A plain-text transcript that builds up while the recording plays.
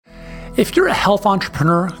If you're a health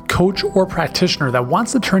entrepreneur, coach, or practitioner that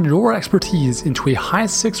wants to turn your expertise into a high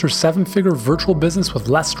 6 or 7-figure virtual business with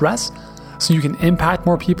less stress, so you can impact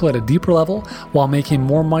more people at a deeper level while making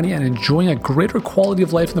more money and enjoying a greater quality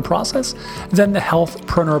of life in the process, then the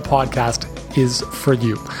Healthpreneur Podcast is for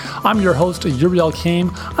you. I'm your host, Uriel Kame.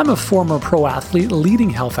 I'm a former pro athlete, leading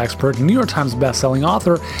health expert, New York Times bestselling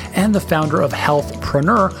author, and the founder of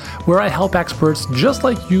Healthpreneur, where I help experts just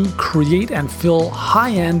like you create and fill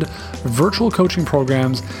high-end virtual coaching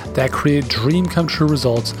programs that create dream come true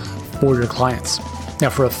results for your clients. Now,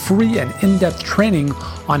 for a free and in-depth training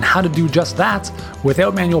on how to do just that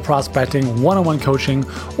without manual prospecting, one-on-one coaching,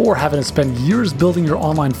 or having to spend years building your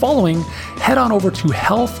online following, head on over to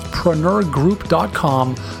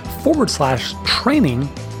healthpreneurgroup.com/training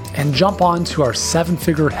and jump on to our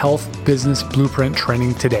 7-figure health business blueprint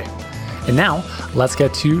training today. And now, let's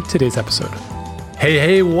get to today's episode.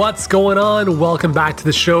 Hey, what's going on? Welcome back to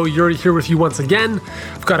the show. Yuri here with you once again.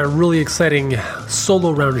 I've got a really exciting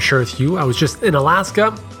solo round to share with you. I was just in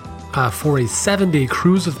Alaska for a 7-day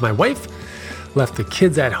cruise with my wife. Left the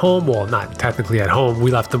kids at home. Well, not technically at home.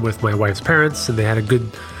 We left them with my wife's parents, and they had a good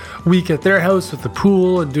week at their house with the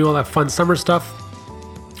pool and doing all that fun summer stuff.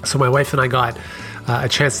 So my wife and I got a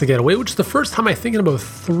chance to get away, which is the first time I think in about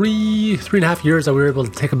three and a half years that we were able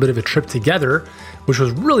to take a bit of a trip together, which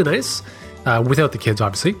was really nice. Without the kids,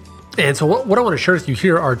 obviously. And so what I want to share with you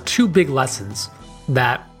here are 2 big lessons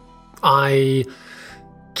that I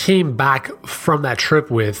came back from that trip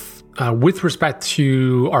with respect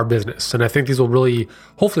to our business. And I think these will really,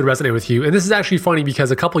 hopefully resonate with you. And this is actually funny because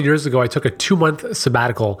a couple years ago, I took a 2-month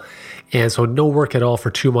sabbatical. And so no work at all for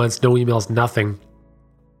 2 months, no emails, nothing.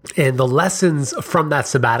 And the lessons from that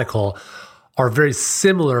sabbatical are very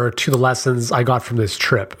similar to the lessons I got from this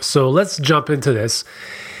trip. So let's jump into this.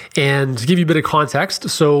 And to give you a bit of context,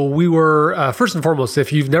 so we were, first and foremost,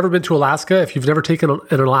 if you've never been to Alaska, if you've never taken an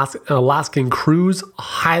Alaskan cruise,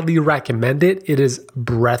 highly recommend it. It is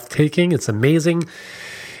breathtaking. It's amazing.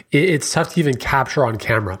 It's tough to even capture on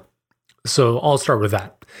camera. So I'll start with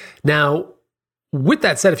that. Now, with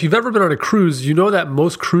that said, if you've ever been on a cruise, you know that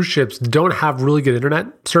most cruise ships don't have really good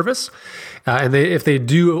internet service. And if they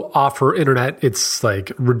do offer internet, it's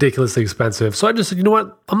like ridiculously expensive. So I just said, you know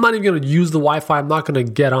what? I'm not even going to use the Wi-Fi. I'm not going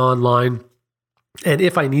to get online. And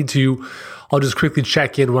if I need to, I'll just quickly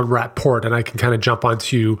check in when we're at port and I can kind of jump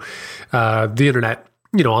onto the internet,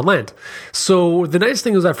 on land. So the nice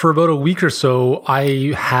thing is that for about a week or so,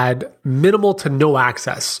 I had minimal to no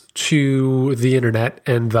access to the internet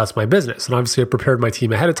and thus my business. And obviously I prepared my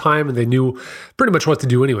team ahead of time and they knew pretty much what to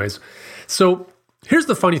do anyways. So here's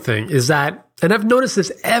the funny thing is that, and I've noticed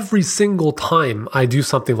this every single time I do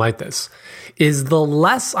something like this, is the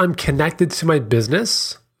less I'm connected to my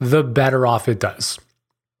business, the better off it does.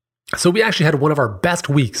 So we actually had one of our best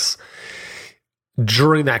weeks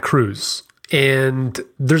during that cruise. And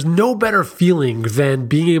there's no better feeling than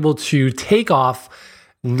being able to take off,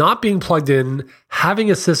 not being plugged in,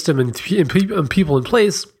 having a system and people in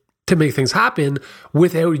place to make things happen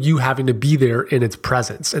without you having to be there in its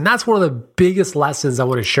presence. And that's one of the biggest lessons I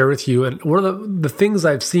want to share with you. And one of the things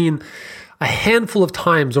I've seen a handful of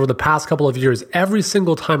times over the past couple of years, every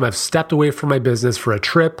single time I've stepped away from my business for a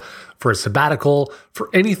trip, for a sabbatical, for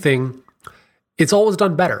anything, it's always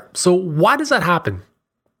done better. So why does that happen?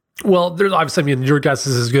 Well, there's obviously, your guess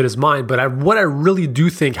is as good as mine, but what I really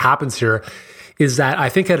do think happens here is that I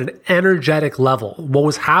think at an energetic level, what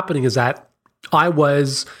was happening is that I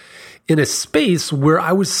was in a space where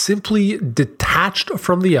I was simply detached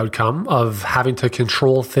from the outcome of having to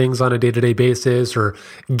control things on a day-to-day basis or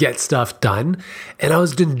get stuff done. And I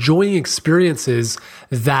was enjoying experiences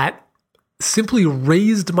that simply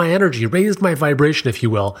raised my energy, raised my vibration, if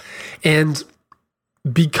you will. And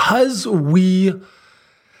because we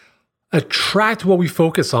attract what we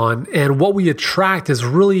focus on, and what we attract is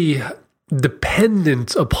really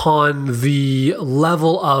dependent upon the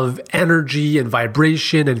level of energy and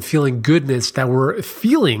vibration and feeling goodness that we're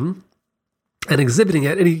feeling and exhibiting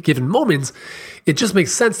at any given moment, it just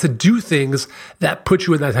makes sense to do things that put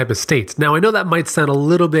you in that type of state. Now, I know that might sound a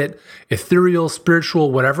little bit ethereal,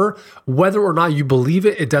 spiritual, whatever. Whether or not you believe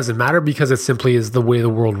it, it doesn't matter because it simply is the way the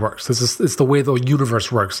world works. It's the way the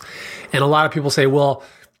universe works. And a lot of people say, well,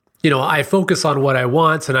 I focus on what I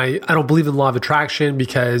want and I don't believe in the law of attraction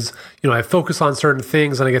because, I focus on certain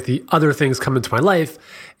things and I get the other things come into my life.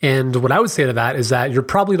 And what I would say to that is that you're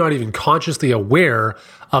probably not even consciously aware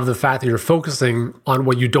of the fact that you're focusing on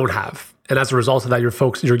what you don't have. And as a result of that,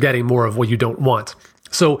 you're getting more of what you don't want.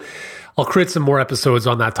 So I'll create some more episodes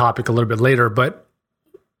on that topic a little bit later. But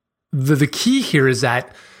the key here is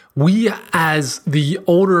that we as the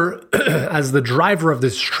owner, as the driver of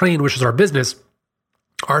this train, which is our business,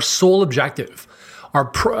 our sole objective,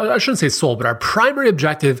 I shouldn't say sole, but our primary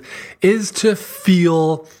objective is to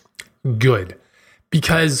feel good.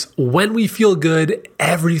 Because when we feel good,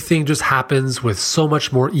 everything just happens with so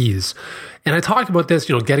much more ease. And I talked about this,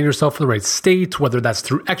 getting yourself in the right state, whether that's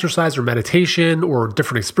through exercise or meditation or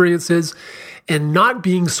different experiences, and not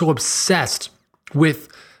being so obsessed with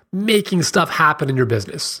making stuff happen in your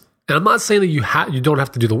business. And I'm not saying that you don't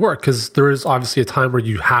have to do the work, because there is obviously a time where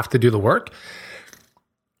you have to do the work.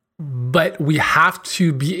 But we have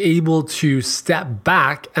to be able to step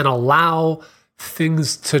back and allow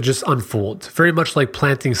things to just unfold. Very much like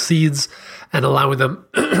planting seeds and allowing them,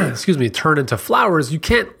 turn into flowers. You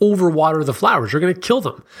can't overwater the flowers. You're going to kill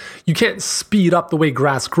them. You can't speed up the way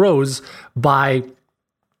grass grows by,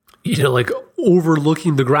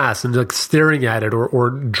 overlooking the grass and staring at it or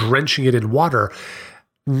drenching it in water.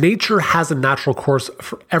 Nature has a natural course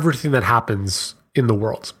for everything that happens in the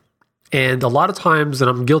world. And a lot of times, and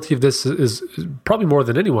I'm guilty of this is probably more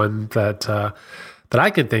than anyone that I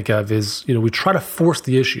can think of, is, we try to force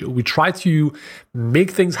the issue. We try to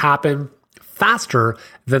make things happen faster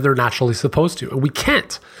than they're naturally supposed to. And we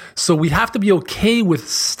can't. So we have to be okay with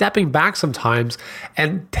stepping back sometimes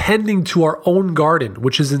and tending to our own garden,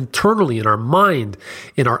 which is internally in our mind,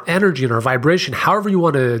 in our energy, in our vibration, however you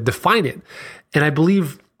want to define it. And I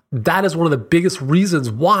believe that is one of the biggest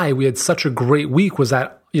reasons why we had such a great week was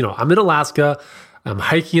that, I'm in Alaska, I'm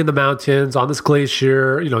hiking in the mountains on this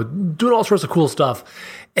glacier, doing all sorts of cool stuff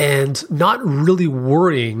and not really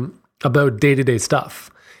worrying about day-to-day stuff.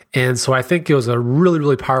 And so I think it was a really,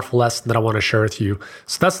 really powerful lesson that I want to share with you.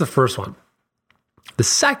 So that's the first one. The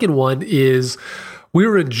second one is we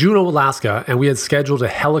were in Juneau, Alaska, and we had scheduled a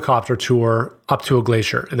helicopter tour up to a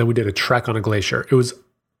glacier. And then we did a trek on a glacier. It was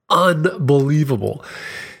unbelievable.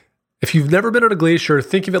 If you've never been on a glacier,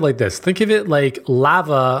 think of it like this. Think of it like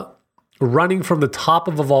lava running from the top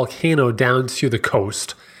of a volcano down to the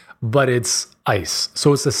coast, but it's ice.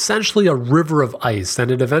 So it's essentially a river of ice,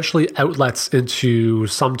 and it eventually outlets into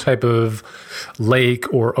some type of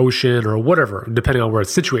lake or ocean or whatever, depending on where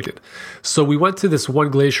it's situated. So we went to this one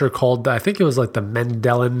glacier called, I think it was like the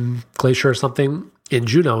Mendelin Glacier or something in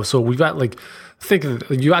Juneau. So we got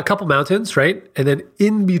you got a couple mountains, right? And then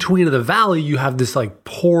in between of the valley, you have this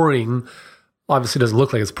pouring, obviously it doesn't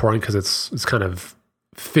look like it's pouring because it's kind of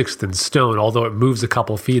fixed in stone, although it moves a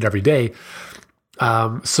couple feet every day.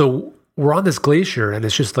 So we're on this glacier and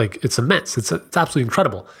it's just it's immense. It's absolutely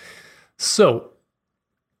incredible. So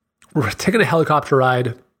we're taking a helicopter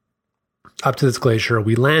ride up to this glacier.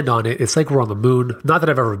 We land on it. It's like we're on the moon. Not that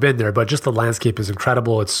I've ever been there, but just the landscape is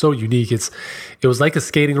incredible. It's so unique. It was like a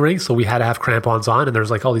skating rink. So we had to have crampons on, and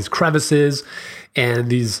there's all these crevices and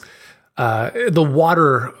these, the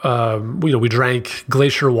water, we drank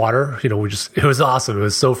glacier water. It was awesome. It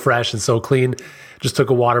was so fresh and so clean. Just took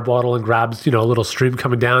a water bottle and grabbed, a little stream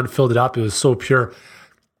coming down, filled it up. It was so pure.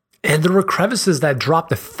 And there were crevices that dropped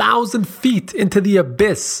 1,000 feet into the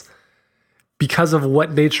abyss because of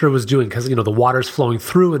what nature was doing. Because, the water's flowing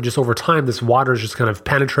through, and just over time, this water is just kind of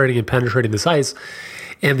penetrating this ice.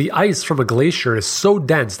 And the ice from a glacier is so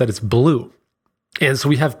dense that it's blue. And so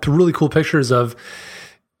we have really cool pictures of,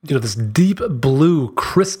 this deep blue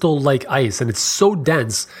crystal-like ice. And it's so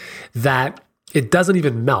dense that it doesn't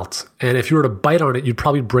even melt. And if you were to bite on it, you'd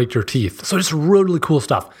probably break your teeth. So just really, really cool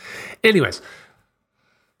stuff. Anyways,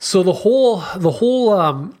 so the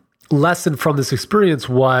whole lesson from this experience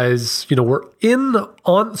was, we're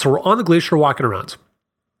on the glacier walking around,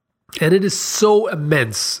 and it is so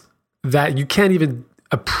immense that you can't even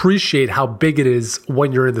appreciate how big it is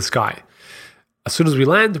when you're in the sky. As soon as we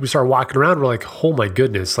land, we start walking around. We're like, oh my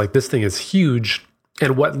goodness, this thing is huge.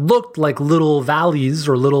 And what looked like little valleys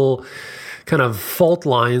or little kind of fault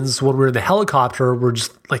lines when we're in the helicopter were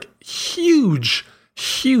just huge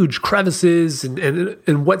crevices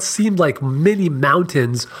and what seemed like mini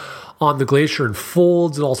mountains on the glacier and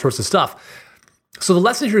folds and all sorts of stuff. So the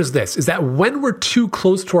lesson here is this, is that when we're too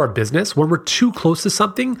close to our business, when we're too close to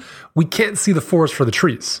something, we can't see the forest for the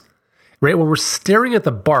trees, right? When we're staring at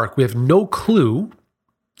the bark, we have no clue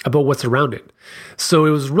about what's around it. So it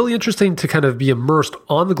was really interesting to kind of be immersed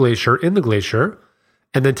in the glacier,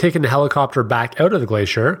 and then taking the helicopter back out of the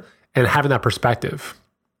glacier and having that perspective.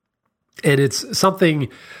 And it's something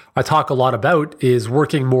I talk a lot about, is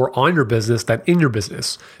working more on your business than in your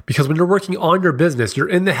business. Because when you're working on your business, you're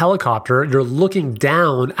in the helicopter, you're looking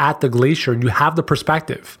down at the glacier, and you have the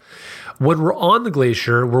perspective. When we're on the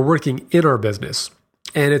glacier, we're working in our business.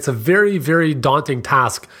 And it's a very, very daunting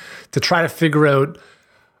task to try to figure out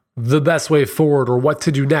the best way forward or what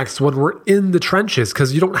to do next when we're in the trenches,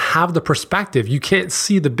 because you don't have the perspective. You can't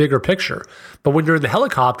see the bigger picture. But when you're in the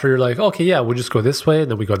helicopter, you're like, okay, yeah, we'll just go this way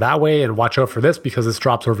and then we go that way and watch out for this because this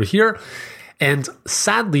drops over here. And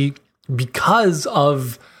sadly, because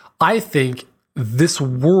of, I think, this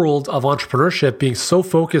world of entrepreneurship being so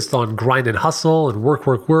focused on grind and hustle and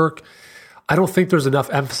work, I don't think there's enough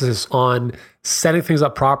emphasis on setting things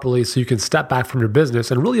up properly so you can step back from your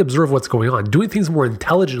business and really observe what's going on, doing things more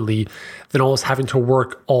intelligently than always having to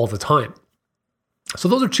work all the time. So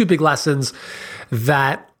those are two big lessons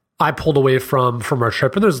that I pulled away from our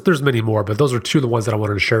trip. And there's many more, but those are two of the ones that I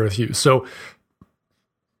wanted to share with you. So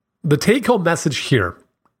the take-home message here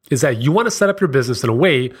is that you want to set up your business in a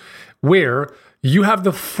way where you have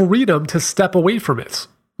the freedom to step away from it.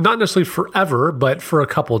 Not necessarily forever, but for a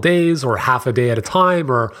couple of days or half a day at a time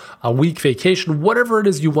or a week vacation, whatever it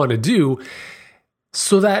is you want to do,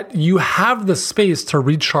 so that you have the space to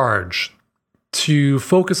recharge, to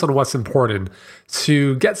focus on what's important,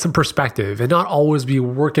 to get some perspective and not always be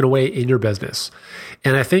working away in your business.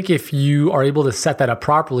 And I think if you are able to set that up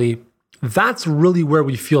properly, that's really where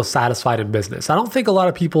we feel satisfied in business. I don't think a lot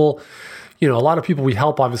of people we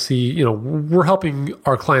help, obviously, we're helping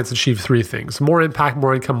our clients achieve three things: more impact,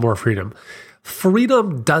 more income, more freedom.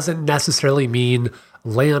 Freedom doesn't necessarily mean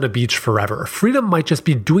lay on a beach forever. Freedom might just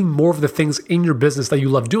be doing more of the things in your business that you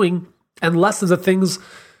love doing and less of the things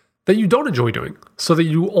that you don't enjoy doing. So that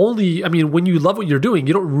when you love what you're doing,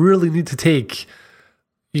 you don't really need to take,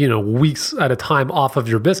 weeks at a time off of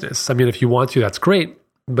your business. If you want to, that's great.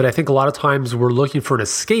 But I think a lot of times we're looking for an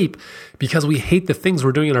escape because we hate the things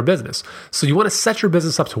we're doing in our business. So you want to set your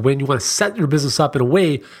business up to win. You want to set your business up in a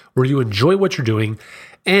way where you enjoy what you're doing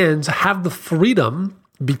and have the freedom,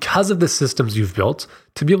 because of the systems you've built,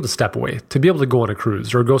 to be able to step away, to be able to go on a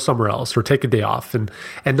cruise or go somewhere else or take a day off and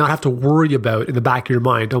not have to worry about in the back of your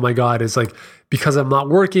mind, oh my God, it's like, because I'm not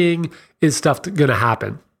working, is stuff going to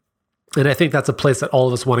happen? And I think that's a place that all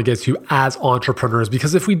of us want to get to as entrepreneurs,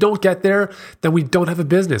 because if we don't get there, then we don't have a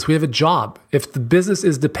business. We have a job. If the business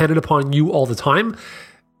is dependent upon you all the time,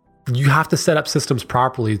 you have to set up systems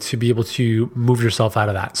properly to be able to move yourself out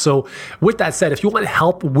of that. So with that said, if you want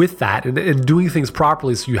help with that and doing things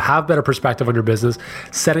properly so you have better perspective on your business,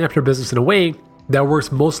 setting up your business in a way that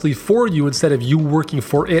works mostly for you instead of you working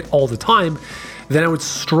for it all the time, then I would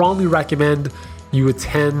strongly recommend you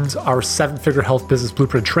attend our 7-figure health business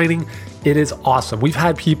blueprint training. It is awesome. We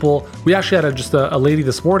actually had a lady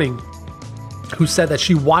this morning who said that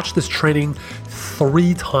she watched this training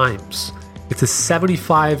 3 times. It's a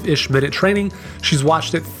 75-ish minute training. She's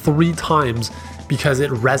watched it 3 times because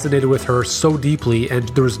it resonated with her so deeply and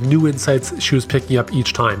there was new insights she was picking up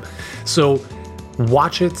each time. So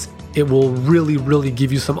watch it. It will really, really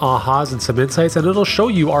give you some ahas and some insights, and it'll show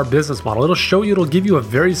you our business model. It'll give you a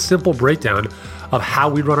very simple breakdown of how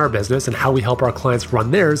we run our business and how we help our clients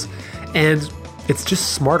run theirs. And it's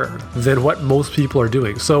just smarter than what most people are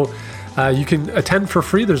doing. So you can attend for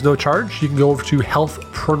free. There's no charge. You can go over to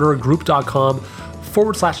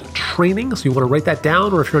healthpreneurgroup.com/training. So you want to write that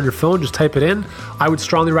down, or if you're on your phone, just type it in. I would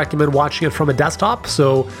strongly recommend watching it from a desktop,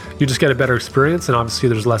 so you just get a better experience, and obviously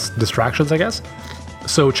there's less distractions, I guess.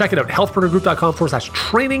 So check it out,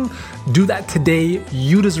 healthpreneurgroup.com/training. Do that today.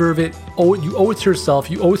 You deserve it. You owe it to yourself.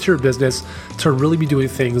 You owe it to your business to really be doing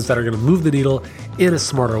things that are going to move the needle in a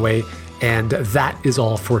smarter way. And that is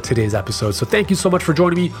all for today's episode. So thank you so much for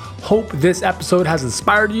joining me. Hope this episode has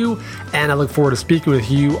inspired you, and I look forward to speaking with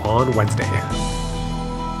you on Wednesday.